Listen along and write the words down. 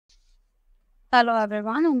Hello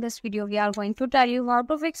everyone, in this video we are going to tell you how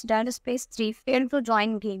to fix Dead Space 3 fail to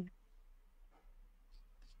join game.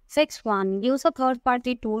 Fix 1. Use a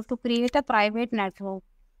third-party tool to create a private network.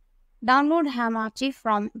 Download Hamachi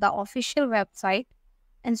from the official website.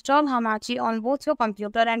 Install Hamachi on both your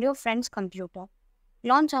computer and your friend's computer.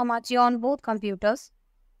 Launch Hamachi on both computers.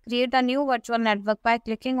 Create a new virtual network by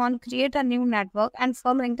clicking on Create a New Network and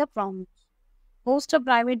following the prompts. Host a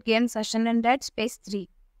private game session in Dead Space 3.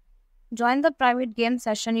 Join the private game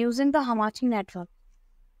session using the Hamachi network.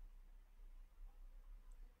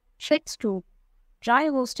 Fix 2. Try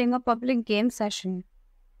hosting a public game session.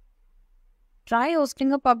 Try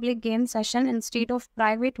hosting a public game session instead of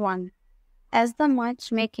private one, as the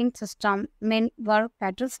matchmaking system may work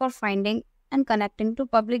better for finding and connecting to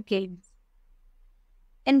public games.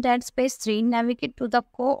 In Dead Space 3, navigate to the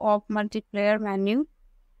Co-op multiplayer menu.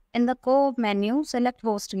 In the Co-op menu, select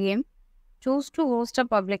Host Game. Choose to host a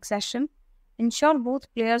public session. Ensure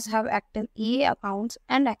both players have active EA accounts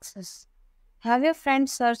and access. Have your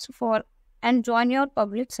friends search for and join your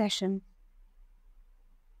public session.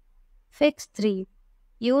 Fix 3.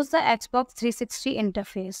 Use the Xbox 360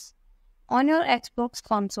 interface. On your Xbox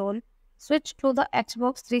console, switch to the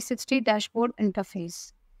Xbox 360 dashboard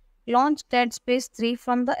interface. Launch Dead Space 3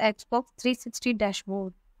 from the Xbox 360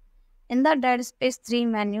 dashboard. In the Dead Space 3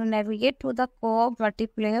 menu, navigate to the Co-op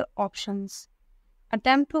multiplayer options.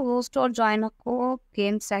 Attempt to host or join a co-op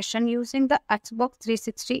game session using the Xbox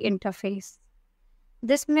 360 interface.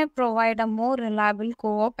 This may provide a more reliable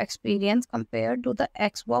co-op experience compared to the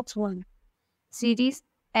Xbox One Series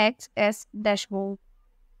XS dashboard.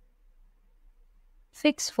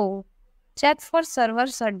 Fix 4. Check for server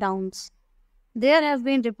shutdowns. There have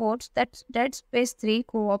been reports that Dead Space 3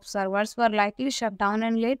 co-op servers were likely shut down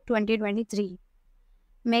in late 2023,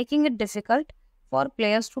 making it difficult for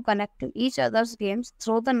players to connect to each other's games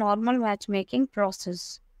through the normal matchmaking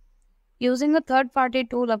process. Using a third-party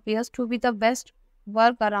tool appears to be the best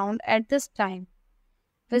workaround at this time.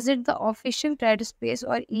 Visit the official Dead Space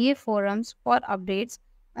or EA forums for updates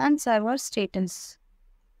and server status.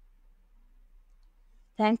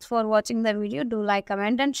 Thanks for watching the video. Do like,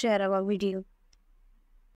 comment and share our video.